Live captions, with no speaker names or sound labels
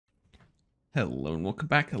Hello and welcome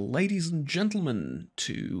back, ladies and gentlemen,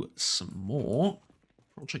 to some more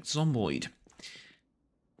Project Zomboid.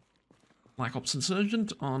 Black Ops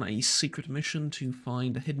Insurgent on a secret mission to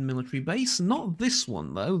find a hidden military base. Not this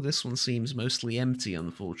one, though. This one seems mostly empty,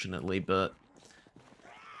 unfortunately, but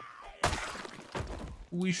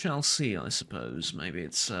we shall see, I suppose. Maybe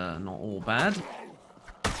it's not all bad.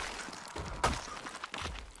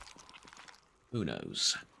 Who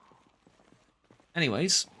knows?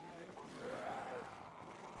 Anyways,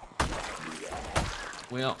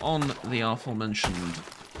 we are on the aforementioned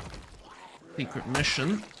secret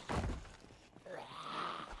mission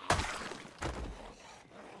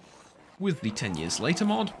with the 10 years later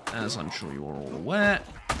mod, as I'm sure you are all aware.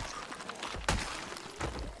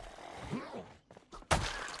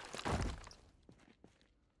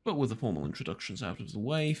 But with the formal introductions out of the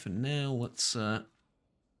way, for now, let's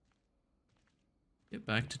get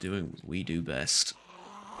back to doing what we do best.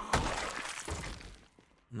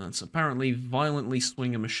 And that's apparently violently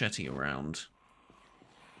swing a machete around.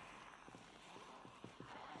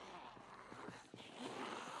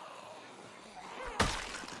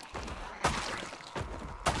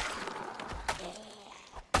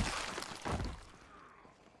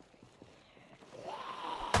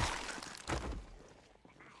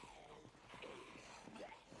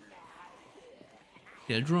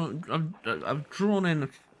 Yeah, I've drawn in a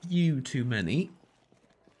few too many.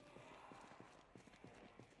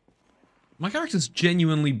 My character's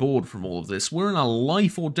genuinely bored from all of this. We're in a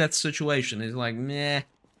life or death situation. He's like, meh,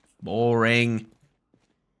 boring.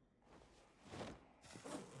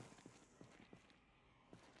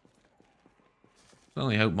 I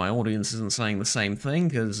only hope my audience isn't saying the same thing,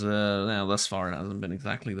 because now thus far it hasn't been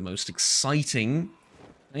exactly the most exciting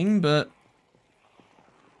thing, but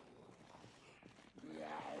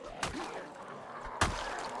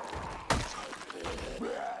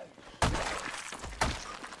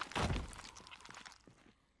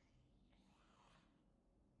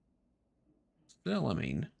still, I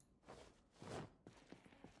mean,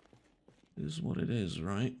 it is what it is,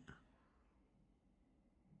 right?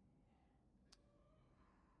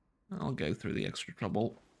 I'll go through the extra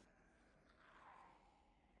trouble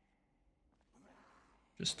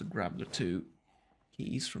just to grab the 2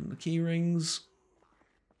 keys from the key rings.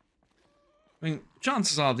 I mean,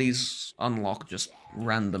 chances are these unlock just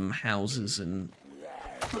random houses in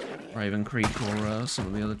Raven Creek or some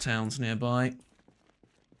of the other towns nearby.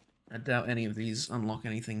 I doubt any of these unlock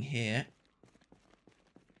anything here.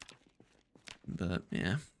 But,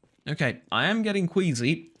 yeah. Okay, I am getting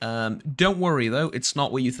queasy. Don't worry, though, it's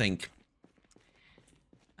not what you think.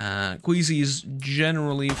 Queasy is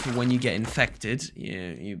generally for when you get infected.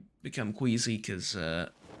 You become queasy because you're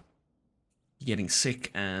getting sick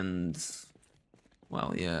and,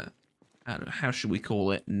 well, yeah, how should we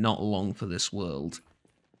call it? Not long for this world.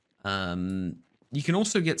 You can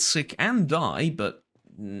also get sick and die, but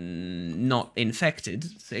not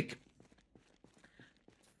infected sick,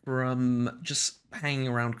 from just hanging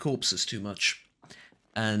around corpses too much.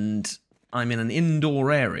 And I'm in an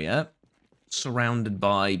indoor area surrounded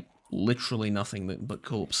by literally nothing but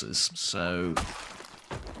corpses, so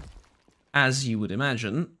as you would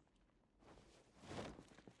imagine,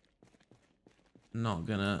 not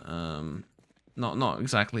gonna not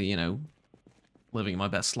exactly, you know, living my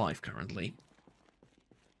best life currently.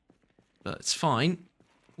 But it's fine.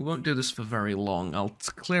 We won't do this for very long. I'll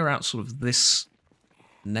clear out sort of this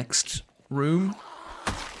next room,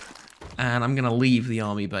 and I'm gonna leave the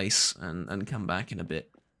army base and come back in a bit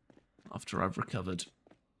after I've recovered.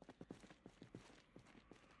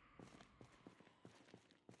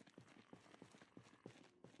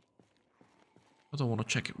 I don't want to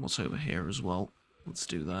check what's over here as well. Let's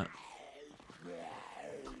do that.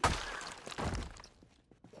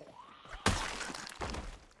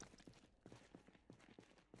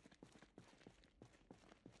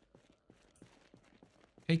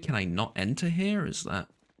 Okay, can I not enter here? Is that...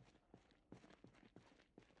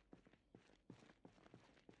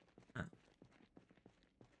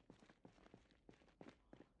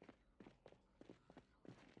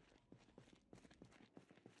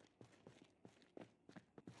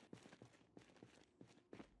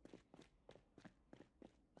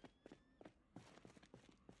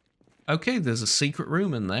 Okay, there's a secret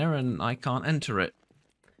room in there, and I can't enter it.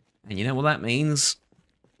 And you know what that means?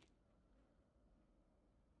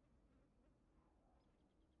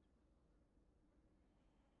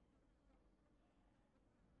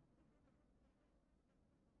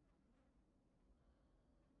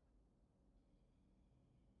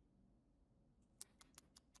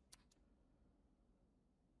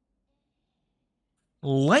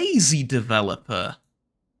 Lazy developer.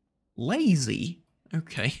 Lazy?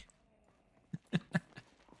 Okay.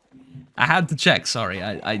 I had to check, sorry.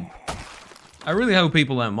 I really hope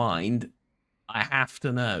people don't mind. I have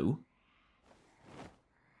to know.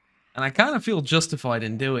 And I kind of feel justified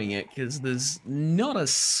in doing it, because there's not a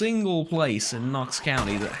single place in Knox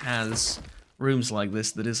County that has rooms like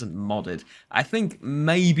this that isn't modded. I think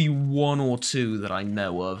maybe one or two that I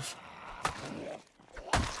know of.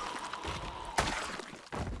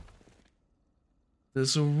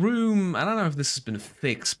 There's a room, I don't know if this has been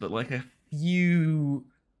fixed, but like a few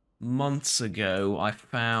months ago I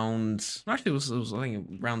found, actually it was I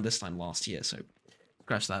think around this time last year, so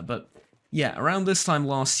scratch that, but yeah, around this time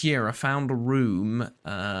last year I found a room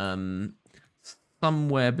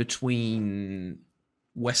somewhere between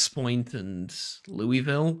West Point and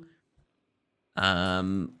Louisville,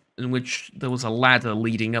 in which there was a ladder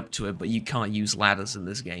leading up to it, but you can't use ladders in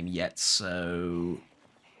this game yet, so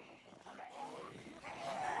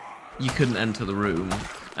you couldn't enter the room.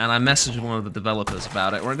 And I messaged one of the developers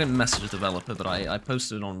about it, or I didn't message a developer, but I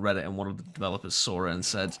posted it on Reddit, and one of the developers saw it and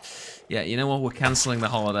said, yeah, you know what, we're cancelling the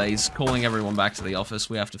holidays, calling everyone back to the office,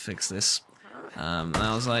 we have to fix this. And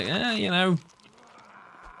I was like, you know,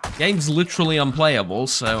 game's literally unplayable,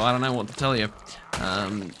 so I don't know what to tell you.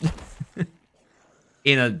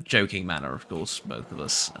 In a joking manner, of course, both of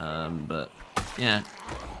us. But, yeah.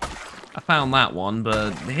 I found that one,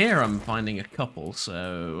 but here I'm finding a couple,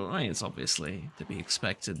 so I mean, it's obviously to be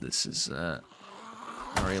expected. This is a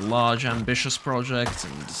very large, ambitious project,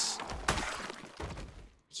 and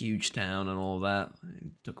huge town and all that.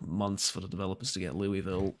 It took months for the developers to get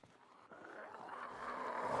Louisville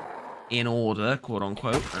in order,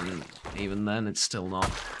 quote-unquote, and even then, it's still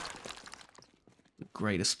not the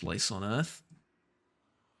greatest place on Earth.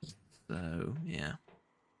 So, yeah.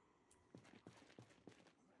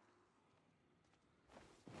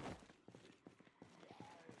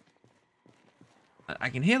 I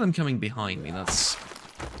can hear them coming behind me, that's a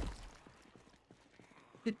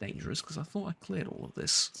bit dangerous, because I thought I cleared all of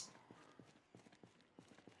this.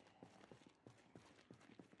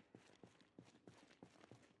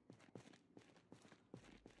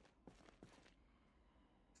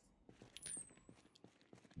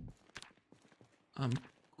 I'm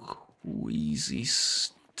queasy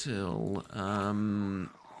still. I'm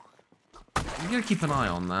gonna keep an eye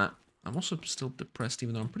on that. I'm also still depressed,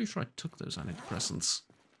 even though I'm pretty sure I took those antidepressants.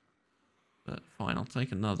 But fine, I'll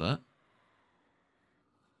take another.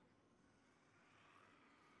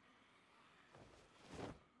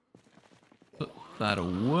 Put that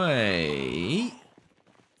away.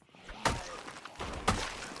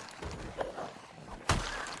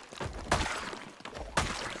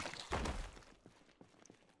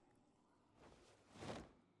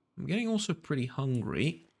 I'm getting also pretty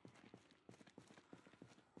hungry.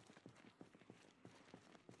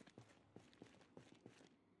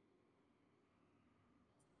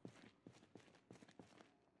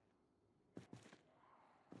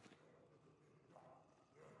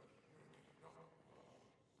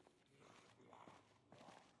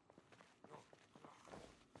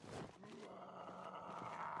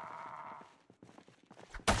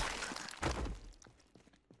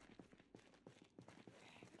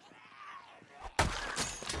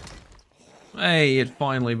 Hey, it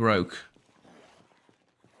finally broke.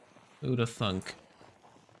 Who'd have thunk?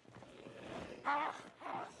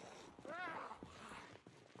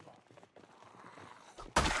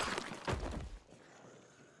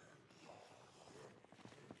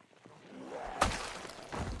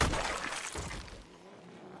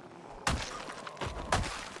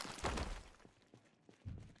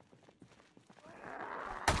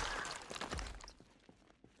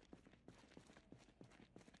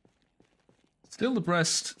 Still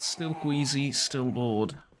depressed, still queasy, still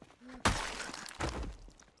bored.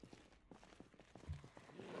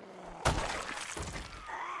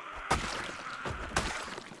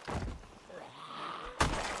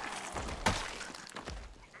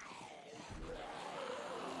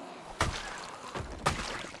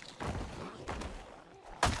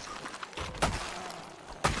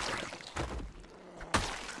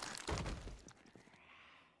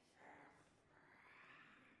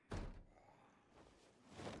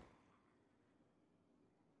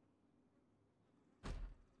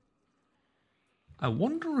 I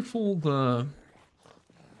wonder if all the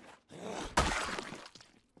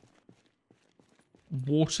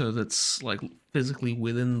water that's, like, physically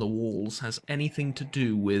within the walls has anything to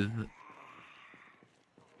do with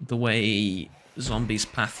the way zombies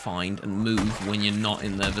pathfind and move when you're not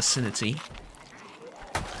in their vicinity.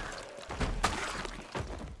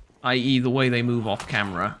 I.e. the way they move off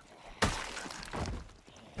camera.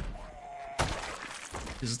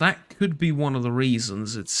 Because that could be one of the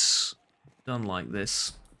reasons it's done like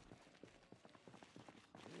this.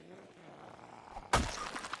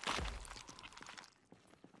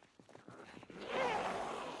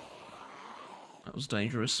 That was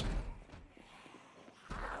dangerous.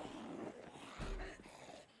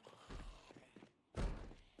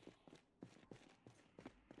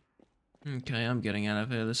 Okay, I'm getting out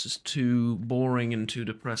of here. This is too boring and too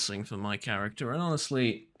depressing for my character, and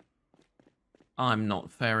honestly, I'm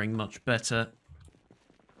not faring much better.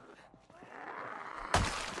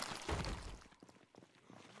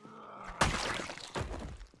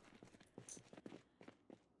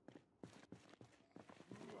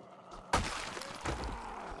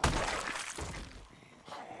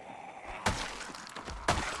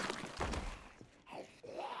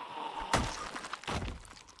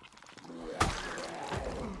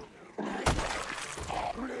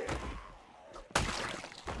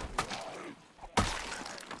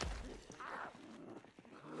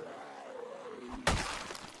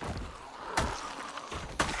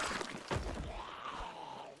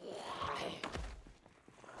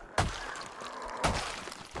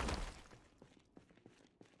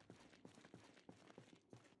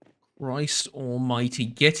 Christ almighty,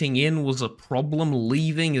 getting in was a problem,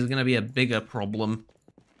 leaving is going to be a bigger problem.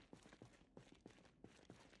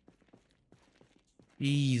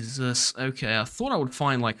 Jesus, okay, I thought I would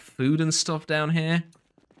find, like, food and stuff down here.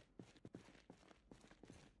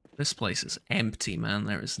 This place is empty, man.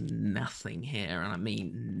 There is nothing here, and I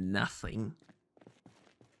mean nothing.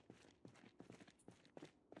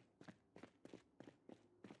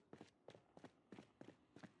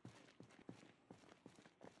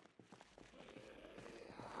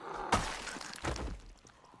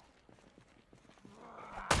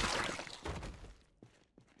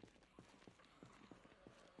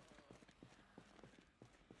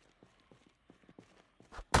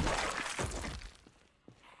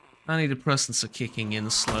 Antidepressants are kicking in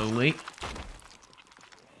slowly.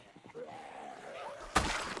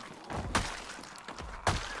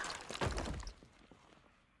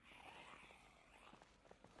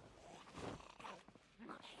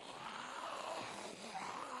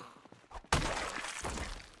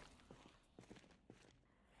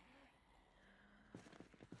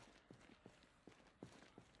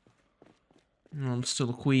 I'm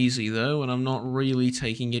still queasy though, and I'm not really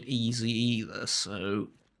taking it easy either, so...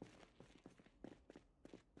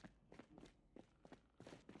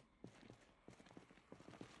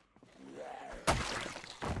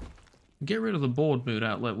 Get rid of the board mood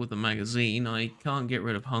outlet with the magazine. I can't get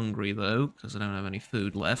rid of hungry though, because I don't have any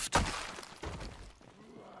food left.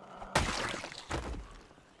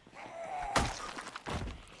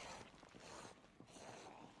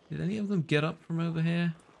 Did any of them get up from over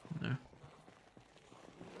here? No.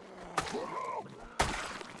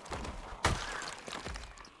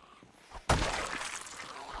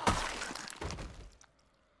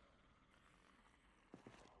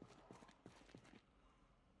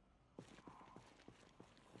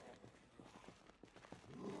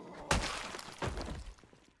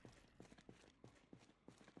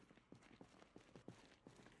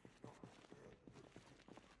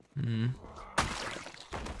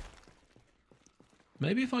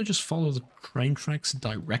 Maybe if I just follow the train tracks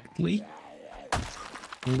directly,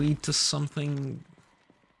 lead to something...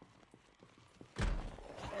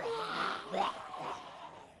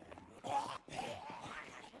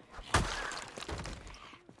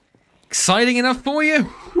 Exciting enough for you?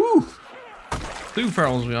 Woo! 2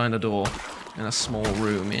 ferals behind a door in a small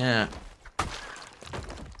room, yeah.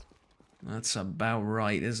 That's about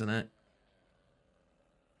right, isn't it?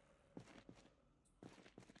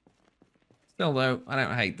 Still though, I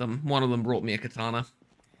don't hate them. One of them brought me a katana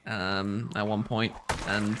at one point,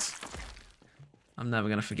 and I'm never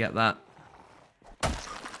going to forget that.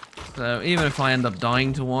 So even if I end up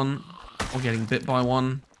dying to one, or getting bit by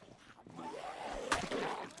one...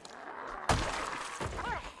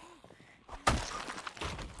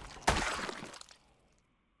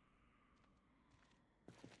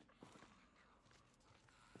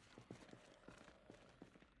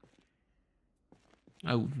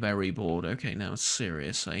 Oh, very bored. Okay, now it's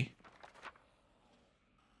serious, eh?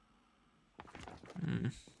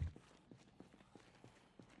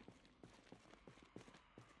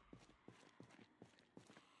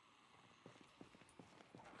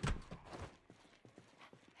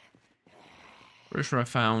 Pretty sure I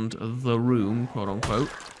found the room, quote unquote.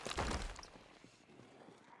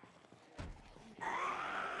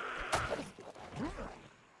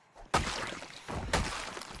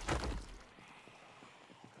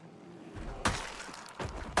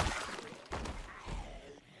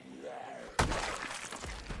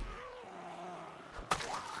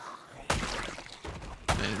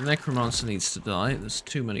 Necromancer needs to die. There's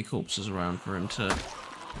too many corpses around for him to...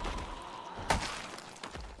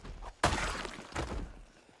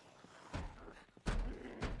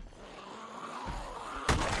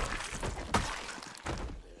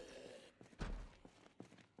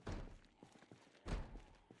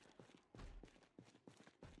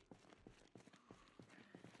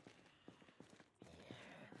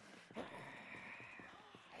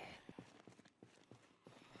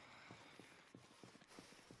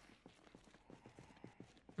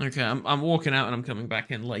 Okay, I'm walking out and I'm coming back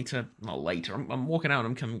in later. Not later, I'm walking out and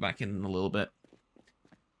I'm coming back in a little bit.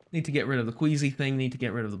 Need to get rid of the queasy thing, need to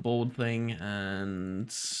get rid of the board thing,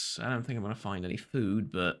 and I don't think I'm going to find any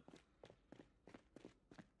food, but...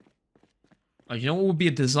 Oh, you know what would be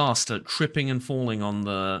a disaster? Tripping and falling on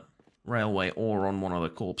the railway or on one of the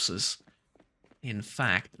corpses. In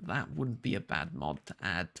fact, that wouldn't be a bad mod to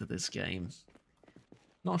add to this game.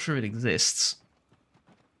 Not sure it exists.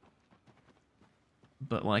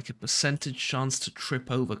 But like a percentage chance to trip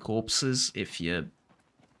over corpses if you're,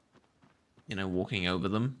 you know, walking over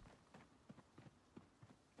them.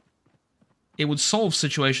 It would solve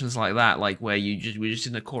situations like that, like where we're just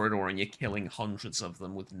in a corridor and you're killing hundreds of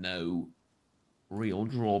them with no real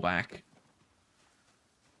drawback.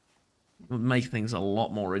 It would make things a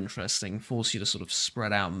lot more interesting, force you to sort of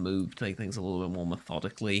spread out and move, take things a little bit more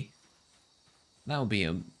methodically. That would be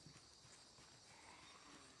a...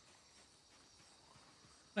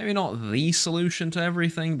 Maybe not the solution to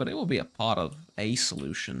everything, but it will be a part of a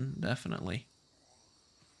solution, definitely.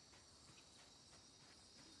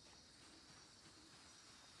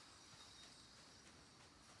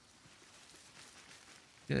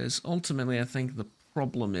 Because ultimately I think the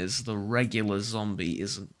problem is the regular zombie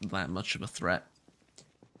isn't that much of a threat.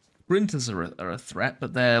 Sprinters are a threat,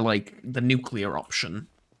 but they're like the nuclear option,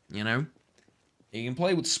 you know? You can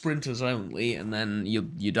play with sprinters only, and then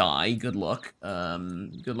you die. Good luck.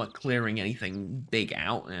 Good luck clearing anything big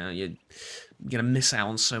out. You're gonna miss out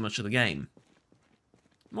on so much of the game.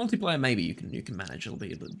 Multiplayer, maybe you can manage. It'll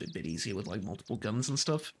be a bit easier with like multiple guns and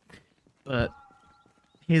stuff. But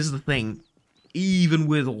here's the thing: even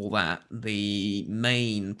with all that, the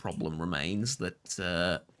main problem remains that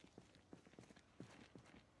the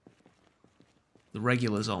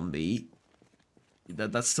regular zombie.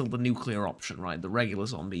 That's still the nuclear option, right? The regular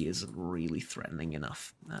zombie isn't really threatening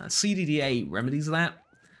enough. CDDA remedies that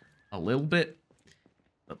a little bit,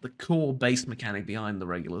 but the core base mechanic behind the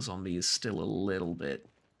regular zombie is still a little bit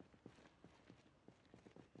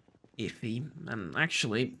iffy. And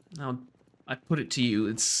actually, now I put it to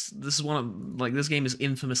you, this is one of, like, this game is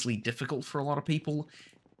infamously difficult for a lot of people.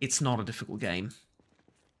 It's not a difficult game.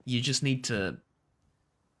 You just need to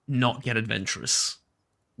not get adventurous.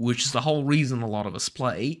 Which is the whole reason a lot of us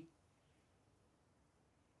play.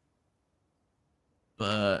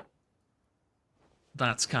 But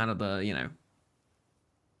that's kind of the, you know...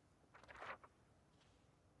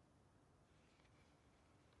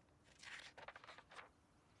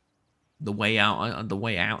 The way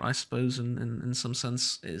out, I suppose, in some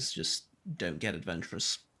sense, is just don't get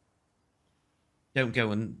adventurous. Don't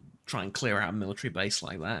go and try and clear out a military base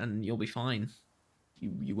like that, and you'll be fine.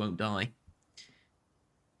 You won't die.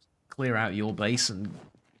 Clear out your base and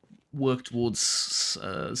work towards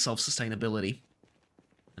self-sustainability.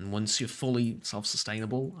 And once you're fully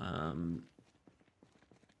self-sustainable,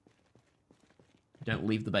 don't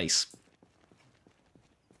leave the base.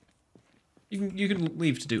 You can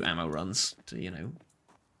leave to do ammo runs to, you know,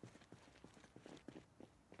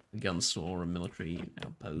 a gun store or a military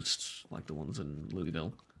outpost like the ones in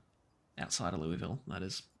Louisville, outside of Louisville. That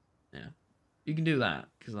is, yeah, you can do that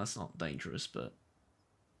because that's not dangerous, but.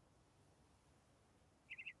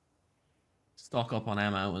 Stock up on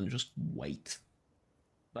ammo and just wait.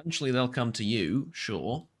 Eventually they'll come to you,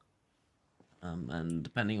 sure. And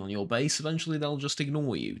depending on your base, eventually they'll just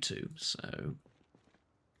ignore you too, so...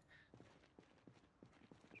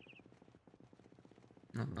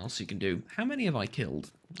 Nothing else you can do. How many have I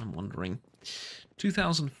killed? I'm wondering.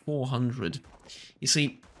 2,400. You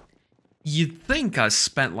see, you'd think I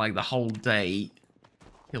spent like the whole day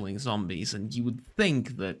killing zombies, and you would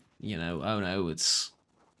think that, you know, oh no, it's...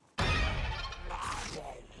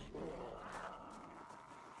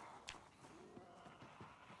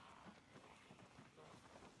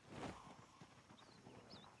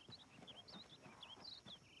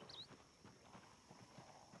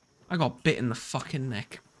 I got bit in the fucking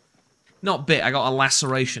neck. Not bit, I got a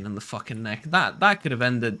laceration in the fucking neck. That could have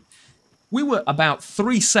ended... We were about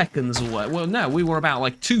 3 seconds away. Well, no, we were about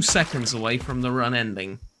like 2 seconds away from the run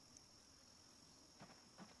ending.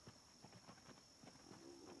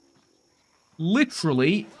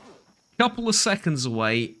 Literally couple of seconds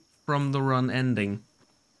away from the run ending.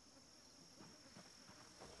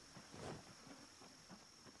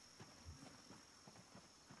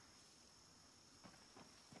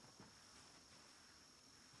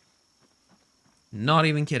 Not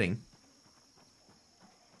even kidding.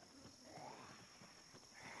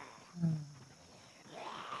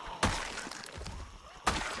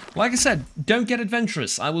 Like I said, don't get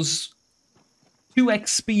adventurous. I was 2x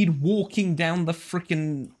speed walking down the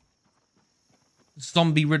frickin'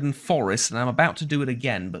 zombie-ridden forest, and I'm about to do it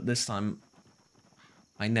again, but this time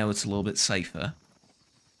I know it's a little bit safer.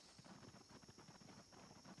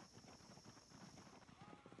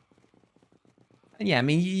 And yeah, I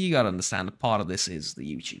mean, you gotta understand, a part of this is the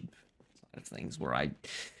YouTube side of things, where I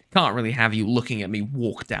can't really have you looking at me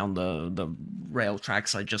walk down the rail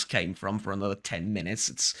tracks I just came from for another 10 minutes.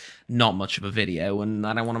 It's not much of a video, and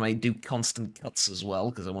I don't want to do constant cuts as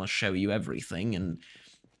well, because I want to show you everything, and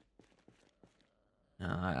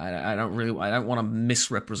I don't want to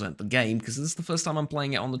misrepresent the game, because this is the first time I'm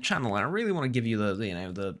playing it on the channel, and I really want to give you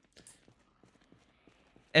the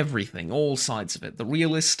everything, all sides of it. The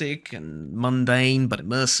realistic and mundane but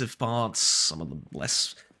immersive parts, some of the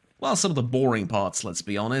less... well, some of the boring parts, let's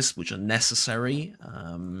be honest, which are necessary,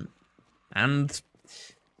 and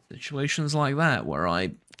situations like that, where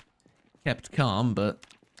I kept calm, but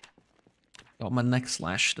got my neck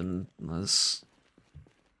slashed, and there's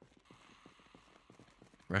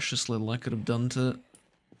precious little I could have done to...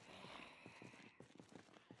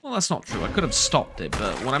 well, that's not true. I could have stopped it,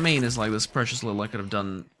 but what I mean is, like, there's precious little I could have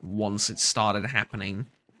done once it started happening.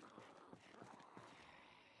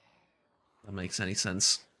 If that makes any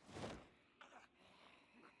sense.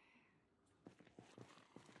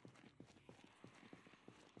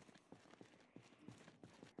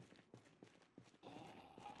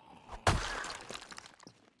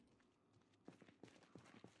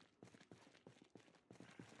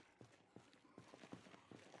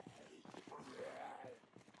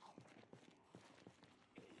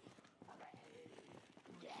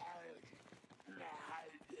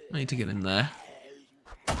 I need to get in there.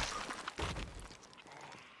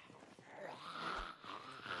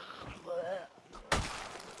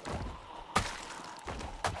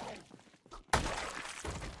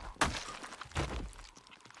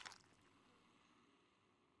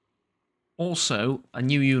 Also, a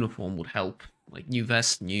new uniform would help. Like, new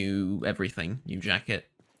vest, new everything, new jacket.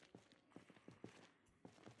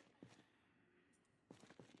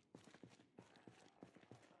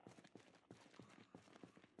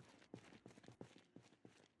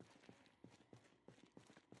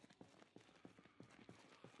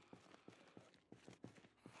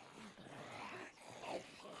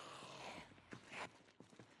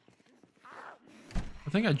 I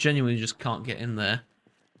think I genuinely just can't get in there.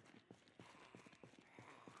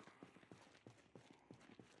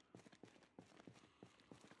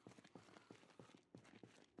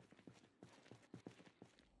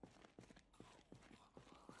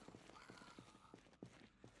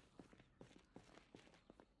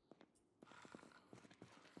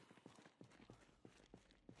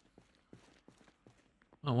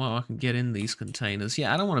 Oh wow, I can get in these containers.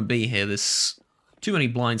 Yeah, I don't want to be here. There's too many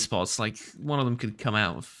blind spots. Like, one of them could come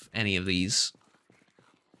out of any of these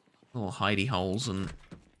little hidey holes and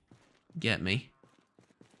get me.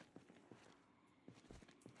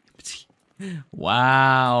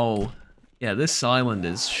 Wow. Yeah, this island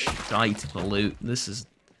is shite for loot.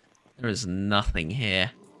 There is nothing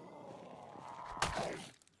here.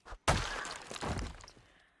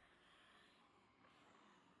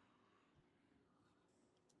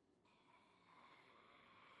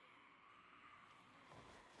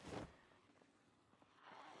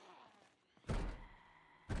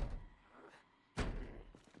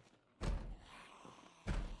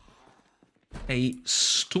 A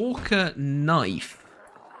stalker knife,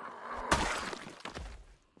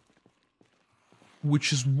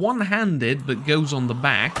 which is one-handed but goes on the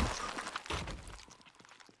back,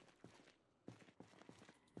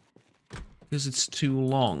 because it's too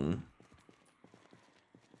long.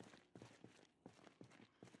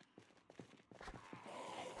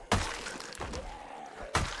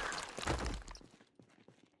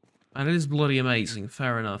 And it is bloody amazing,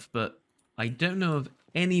 fair enough, but I don't know of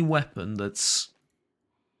any weapon that's,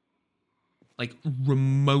 like,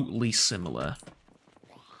 remotely similar.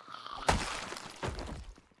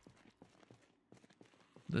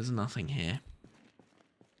 There's nothing here.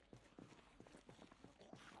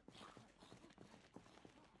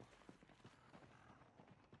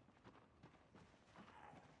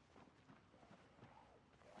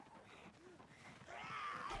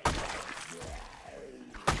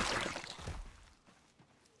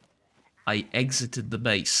 I exited the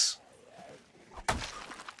base.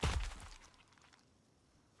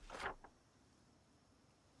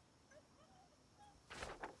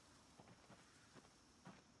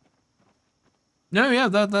 No, yeah,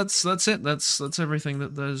 that's it. That's everything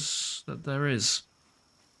that there is.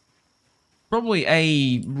 Probably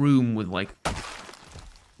a room with like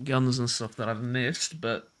guns and stuff that I've missed,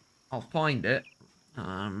 but I'll find it.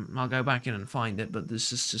 I'll go back in and find it, but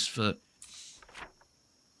this is just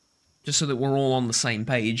so that we're all on the same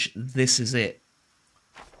page. This is it.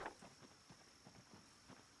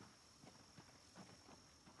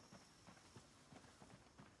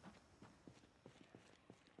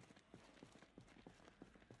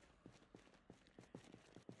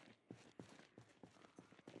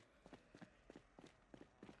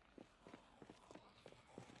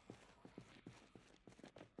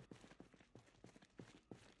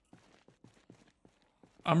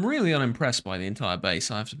 I'm really unimpressed by the entire base,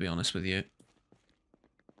 I have to be honest with you.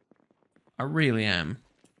 I really am.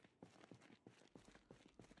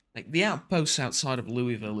 Like, the outpost outside of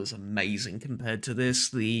Louisville is amazing compared to this.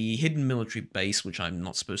 The hidden military base, which I'm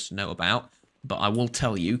not supposed to know about, but I will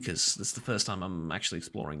tell you, because this is the first time I'm actually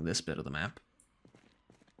exploring this bit of the map,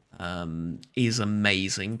 is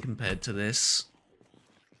amazing compared to this.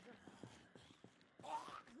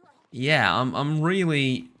 Yeah, I'm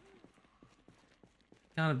really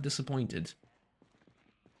kind of disappointed.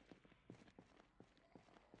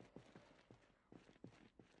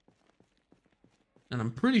 And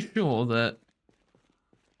I'm pretty sure that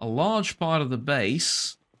a large part of the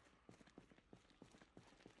base,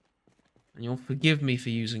 and you'll forgive me for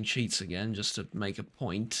using cheats again, just to make a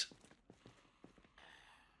point.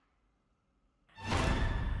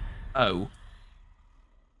 Oh.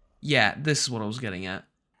 Yeah, this is what I was getting at.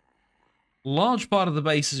 Large part of the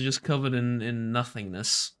base is just covered in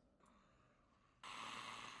nothingness.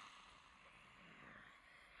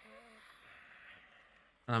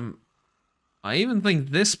 I even think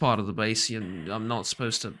this part of the base I'm not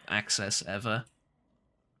supposed to access ever.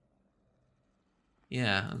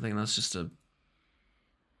 Yeah, I think that's just a...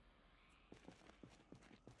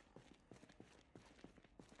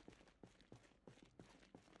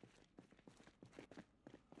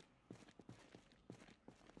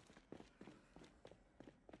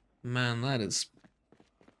 Man, that is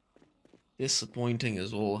disappointing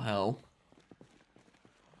as all hell.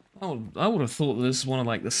 I would have thought that this is one of,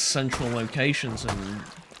 like, the central locations in...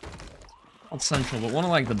 Not central, but one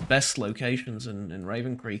of, like, the best locations in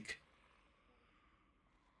Raven Creek.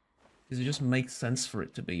 Because it just makes sense for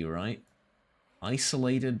it to be, right?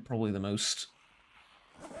 Isolated, probably the most...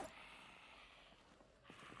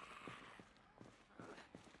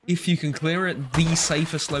 If you can clear it, the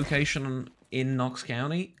safest location in Knox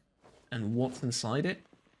County. And what's inside it?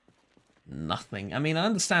 Nothing. I mean, I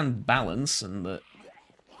understand balance and the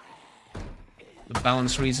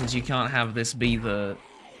balance reasons you can't have this be the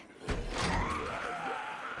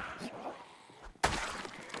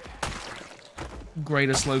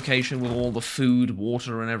greatest location with all the food,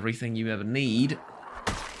 water, and everything you ever need.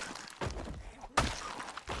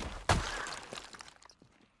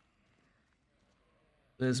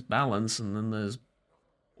 There's balance, and then there's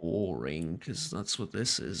boring, because that's what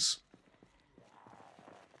this is.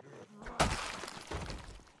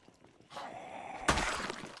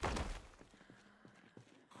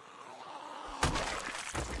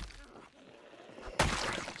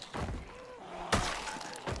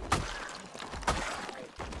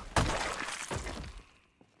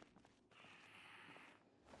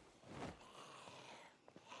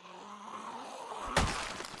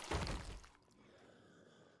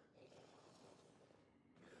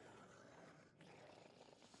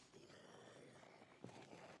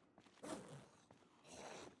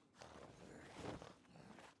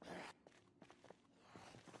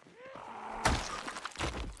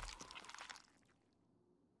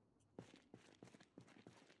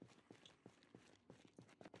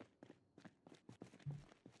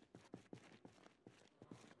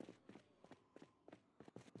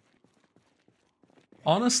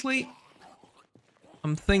 Honestly,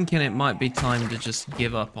 I'm thinking it might be time to just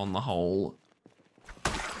give up on the whole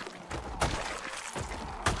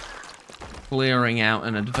clearing out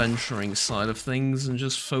and adventuring side of things and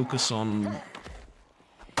just focus on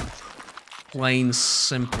plain,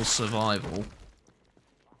 simple survival.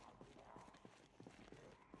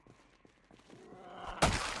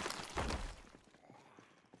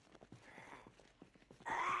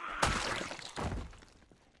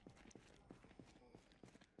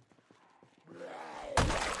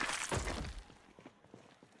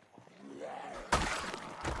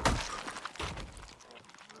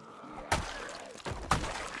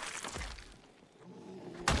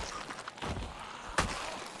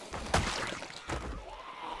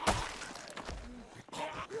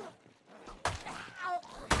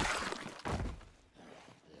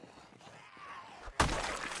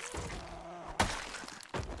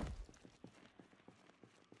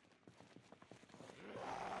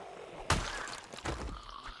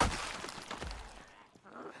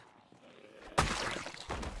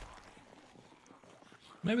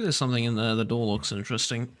 Maybe there's something in there. The door looks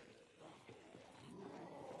interesting.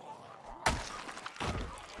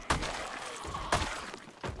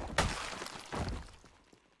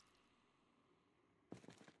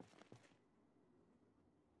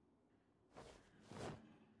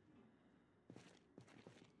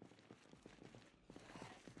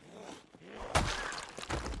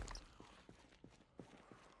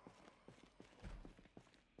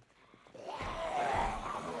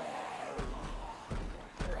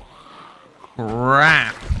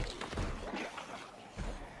 Crap.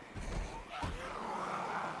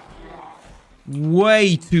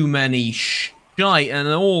 Way too many shite, and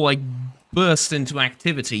they all like burst into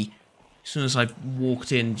activity as soon as I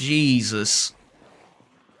walked in. Jesus.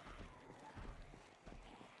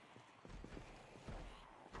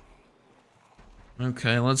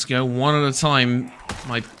 Okay, let's go one at a time,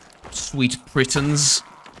 my sweet Britons.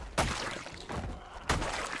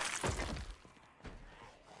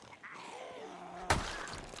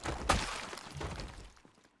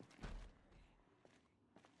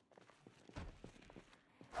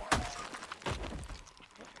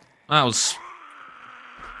 That was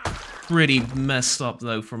pretty messed up,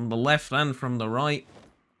 though, from the left and from the right.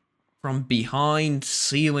 From behind,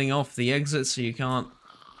 sealing off the exit so you can't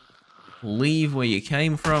leave where you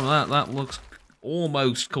came from. That looks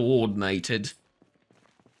almost coordinated.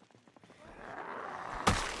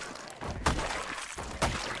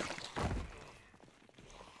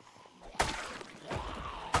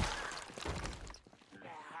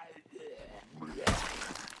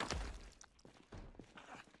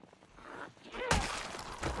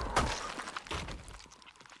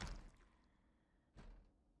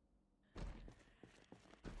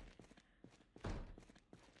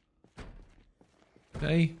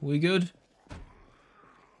 Okay, we good?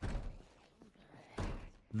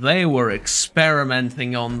 They were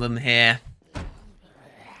experimenting on them here.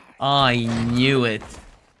 I knew it.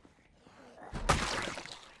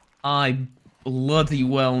 I bloody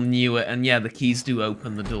well knew it. And yeah, the keys do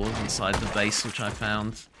open the doors inside the base, which I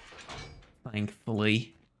found.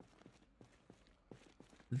 Thankfully.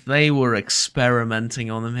 They were experimenting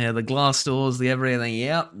on them here. The glass doors, the everything.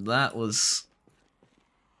 Yep, that was...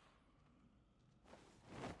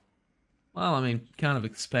 Well, I mean, kind of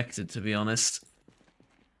expected, to be honest.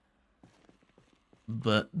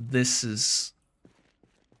 But this is...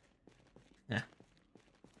 Yeah.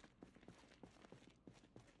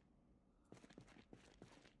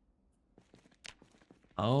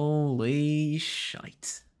 Holy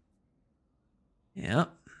shite.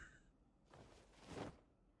 Yep.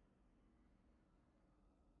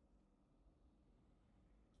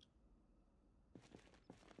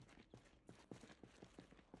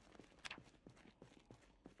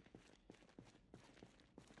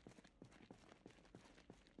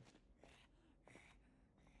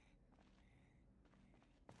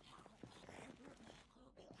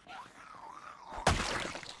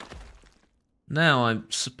 Now, I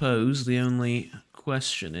suppose the only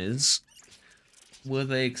question is, were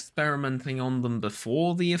they experimenting on them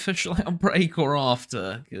before the official outbreak or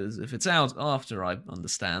after? Because if it's out after, I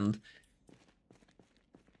understand.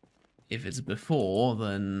 If it's before,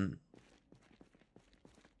 then...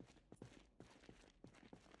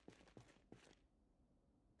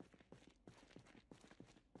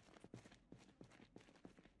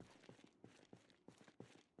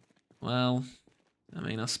 Well... I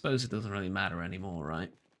mean, I suppose it doesn't really matter anymore, right?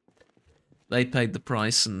 They paid the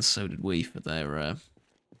price, and so did we for their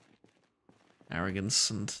arrogance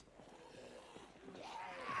and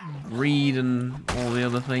greed and all the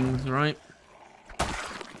other things, right?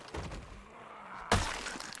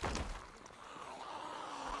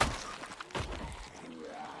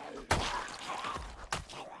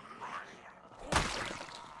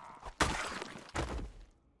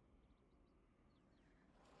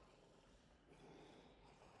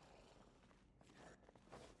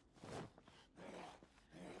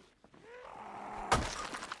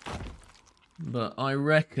 But I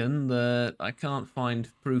reckon that I can't find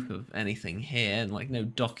proof of anything here, like no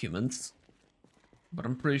documents. But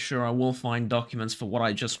I'm pretty sure I will find documents for what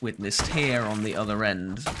I just witnessed here on the other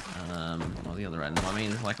end. Not the other end, I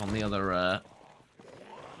mean, like on the other,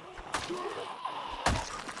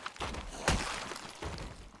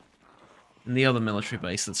 in the other military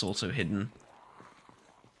base that's also hidden.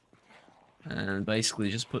 And basically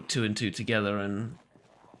just put 2 and 2 together and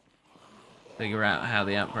figure out how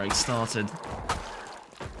the outbreak started.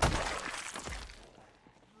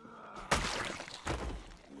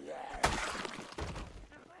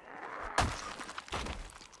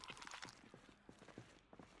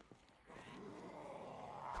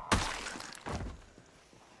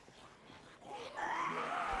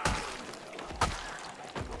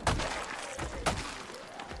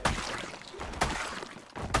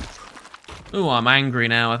 Oh, I'm angry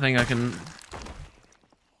now. I think I can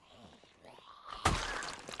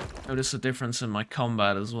notice a difference in my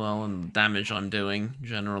combat as well, and the damage I'm doing,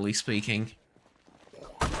 generally speaking.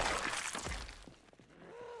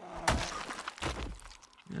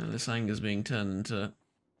 Yeah, this anger's being turned into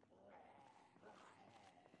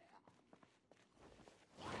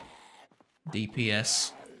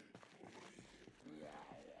DPS.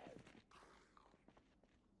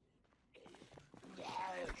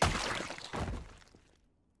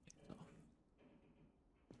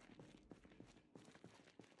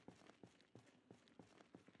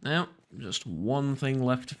 Now, just one thing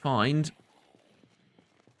left to find.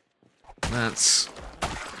 That's,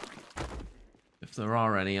 if there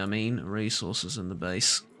are any, I mean, resources in the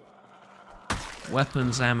base.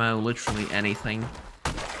 Weapons, ammo, literally anything.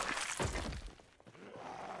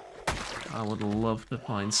 I would love to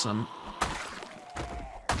find some.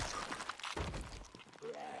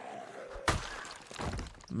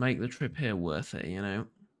 Make the trip here worth it, you know?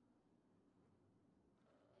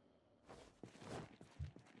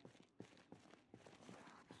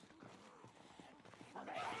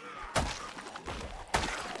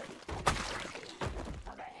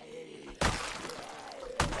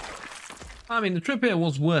 I mean, the trip here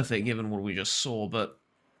was worth it, given what we just saw, but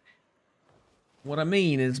what I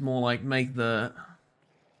mean is more like make the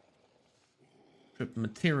trip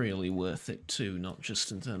materially worth it too, not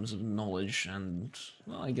just in terms of knowledge and,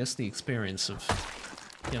 well, I guess the experience of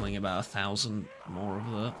killing about 1,000 more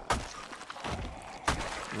of the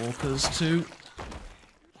walkers too.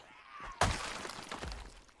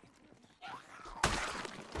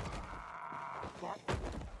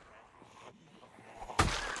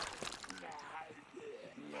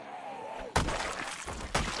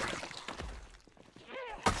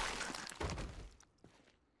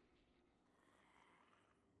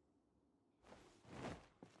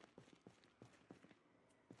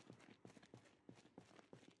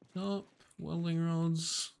 Top, welding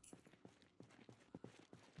rods.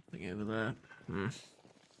 Nothing over there.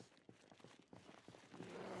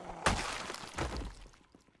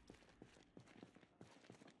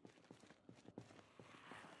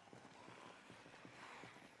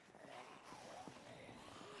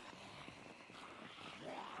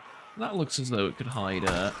 That looks as though it could hide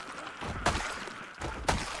a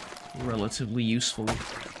relatively useful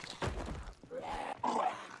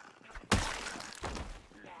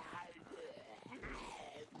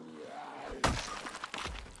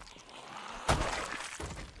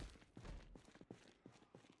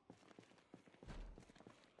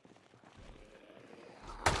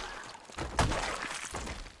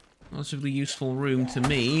room to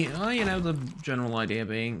me. You know, the general idea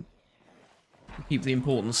being keep the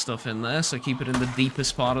important stuff in there, so keep it in the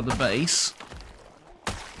deepest part of the base.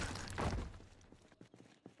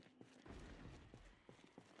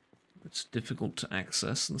 It's difficult to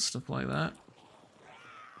access and stuff like that.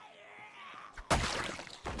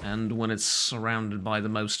 And when it's surrounded by the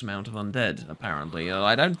most amount of undead, apparently.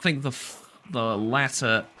 I don't think the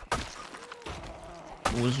latter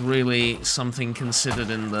was really something considered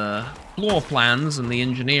in the floor plans and the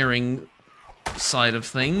engineering side of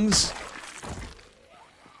things.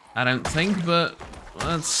 I don't think, but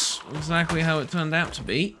that's exactly how it turned out to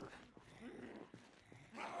be.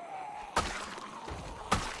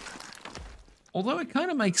 Although it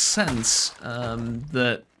kind of makes sense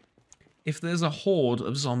that if there's a horde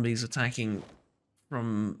of zombies attacking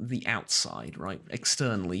from the outside, right,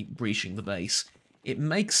 externally breaching the base, it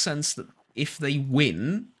makes sense that if they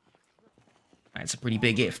win, it's a pretty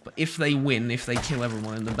big if, but if they win, if they kill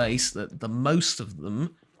everyone in the base, that the most of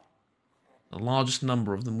them, the largest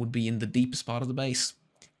number of them, would be in the deepest part of the base.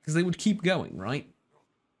 Because they would keep going, right?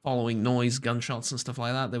 Following noise, gunshots and stuff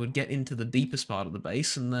like that, they would get into the deepest part of the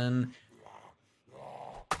base, and then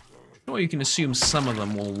sure, you can assume some of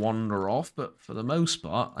them will wander off, but for the most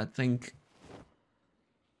part, I think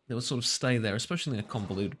they will sort of stay there, especially in a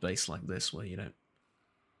convoluted base like this, where you don't...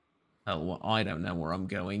 Hell, well, I don't know where I'm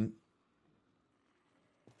going.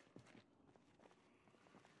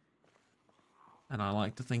 And I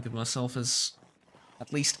like to think of myself as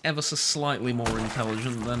at least ever so slightly more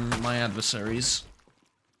intelligent than my adversaries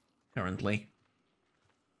currently.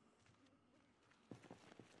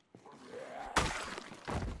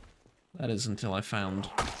 That is until I found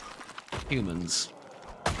humans.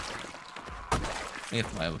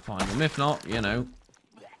 If I ever find them. If not, you know.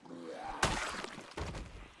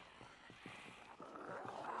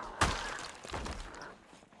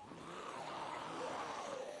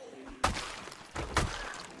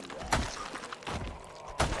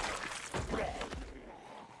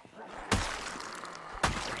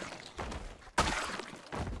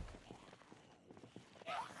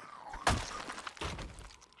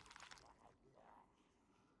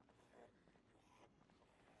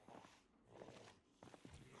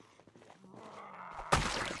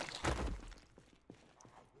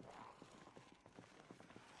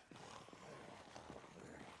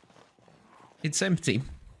 It's empty.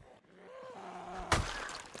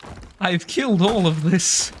 I've killed all of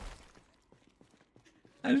this.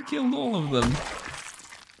 I've killed all of them.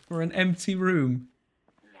 For an empty room.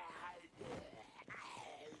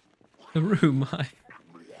 The room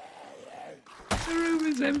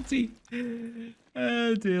is empty.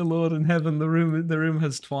 Oh dear Lord in heaven, the room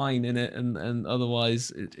has twine in it, and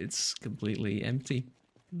otherwise it's completely empty.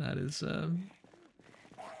 That is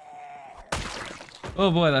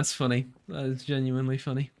oh boy, that's funny. That is genuinely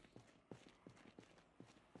funny.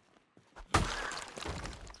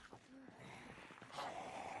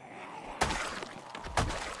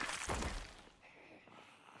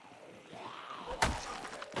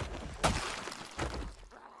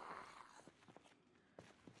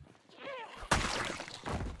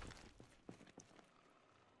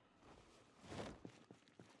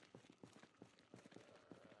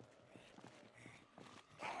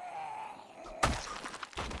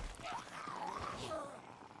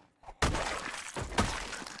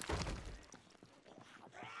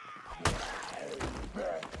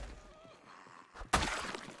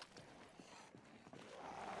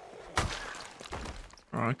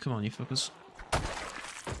 Alright, come on, you fuckers.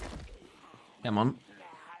 Come on.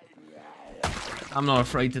 I'm not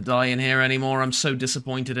afraid to die in here anymore. I'm so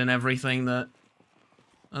disappointed in everything that...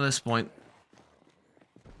 At this point...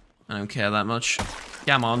 I don't care that much.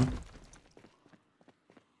 Come on.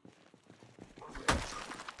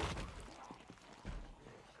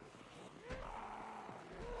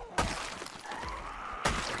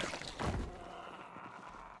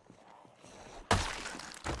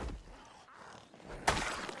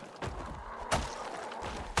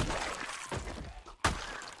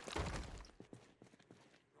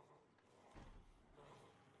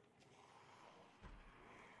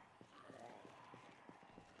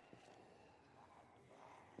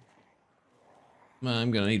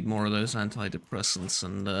 I'm gonna need more of those antidepressants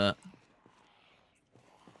and,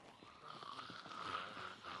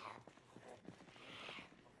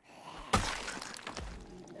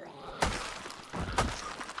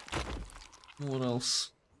 what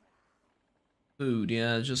else? Food,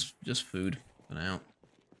 yeah, just food for now.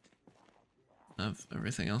 I have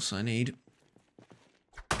everything else I need.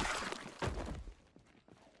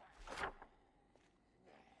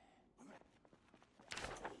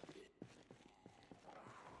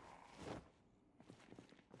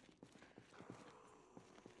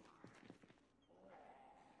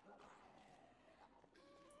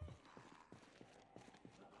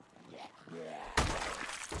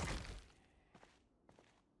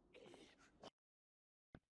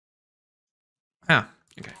 Ah,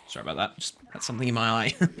 okay, sorry about that. Just had something in my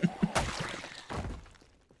eye.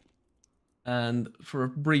 And for a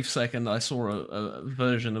brief second, I saw a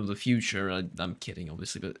version of the future. I'm kidding,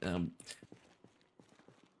 obviously, but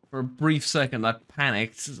for a brief second, I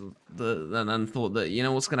panicked and thought that, you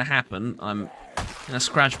know what's going to happen? I'm going to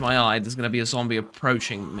scratch my eye, there's going to be a zombie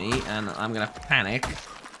approaching me, and I'm going to panic.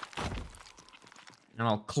 And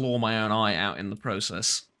I'll claw my own eye out in the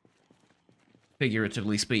process.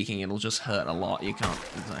 Figuratively speaking, it'll just hurt a lot. You can't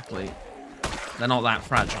exactly... They're not that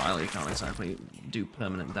fragile, you can't exactly do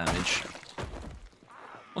permanent damage.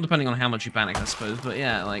 Well, depending on how much you panic, I suppose, but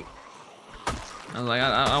yeah, like... I was like,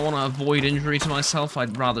 I want to avoid injury to myself,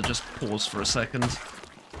 I'd rather just pause for a second.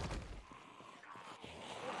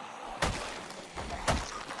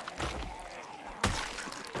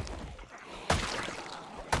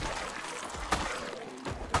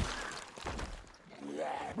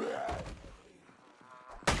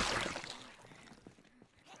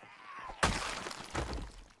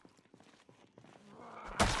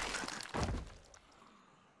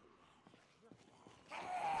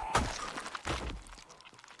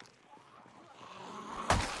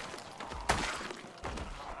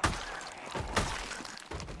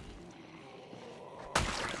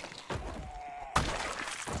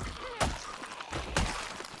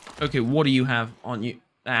 Okay, what do you have on you?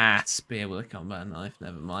 Ah, spear with a combat knife,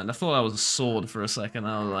 never mind. I thought that was a sword for a second.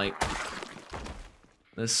 I was like,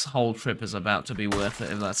 this whole trip is about to be worth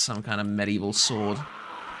it if that's some kind of medieval sword.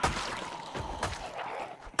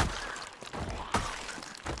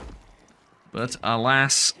 But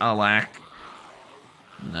alas, alack,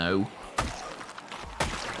 no.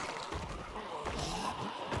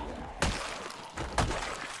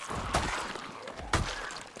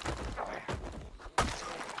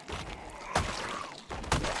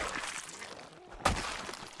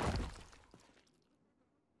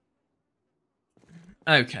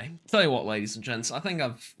 Okay, tell you what, ladies and gents, I think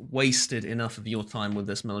I've wasted enough of your time with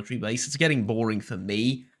this military base. It's getting boring for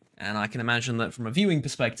me, And I can imagine that from a viewing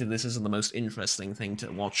perspective, this isn't the most interesting thing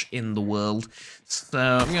to watch in the world. So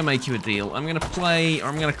I'm going to make you a deal. I'm going to play, or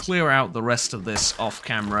I'm going to clear out the rest of this off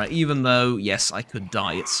camera, even though, yes, I could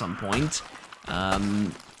die at some point.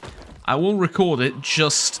 I will record it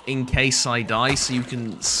just in case I die, so you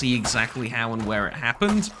can see exactly how and where it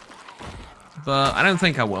happened. But I don't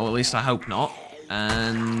think I will, at least I hope not.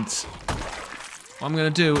 And what I'm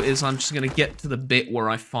going to do is I'm just going to get to the bit where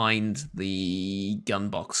I find the gun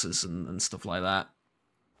boxes and stuff like that.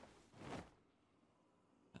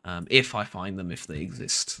 If I find them, if they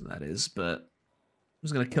exist, that is. But I'm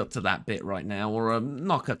just going to cut to that bit right now, or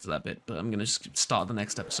not cut to that bit, but I'm going to just start the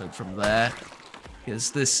next episode from there.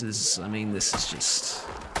 Because this is, I mean, this is just...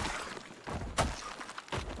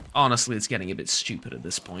 Honestly, it's getting a bit stupid at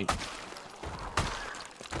this point.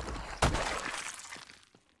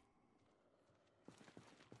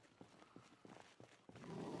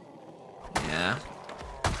 Yeah.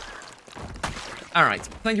 Alright,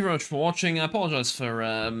 thank you very much for watching. I apologize for,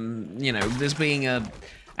 you know, this being a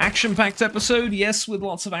action-packed episode, yes, with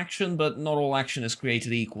lots of action, but not all action is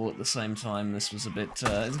created equal at the same time. This was a bit,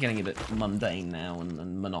 it's getting a bit mundane now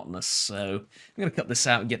and monotonous, so I'm going to cut this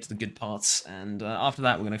out and get to the good parts, and after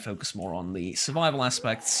that we're going to focus more on the survival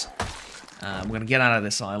aspects. We're going to get out of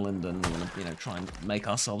this island and we're going to, you know, try and make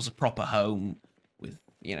ourselves a proper home with,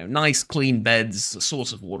 you know, nice clean beds, a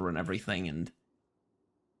source of water and everything, and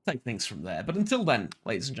take things from there. But until then,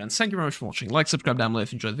 ladies and gents, thank you very much for watching. Like, subscribe down below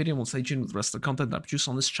if you enjoyed the video, and we'll stay tuned with the rest of the content that I produce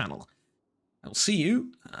on this channel. I'll see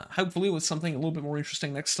you, hopefully with something a little bit more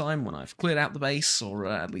interesting next time, when I've cleared out the base, or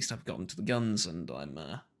at least I've gotten to the guns, and I'm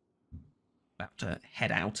about to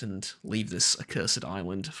head out and leave this accursed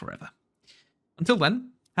island forever. Until then,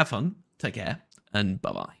 have fun, take care, and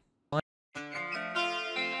bye-bye.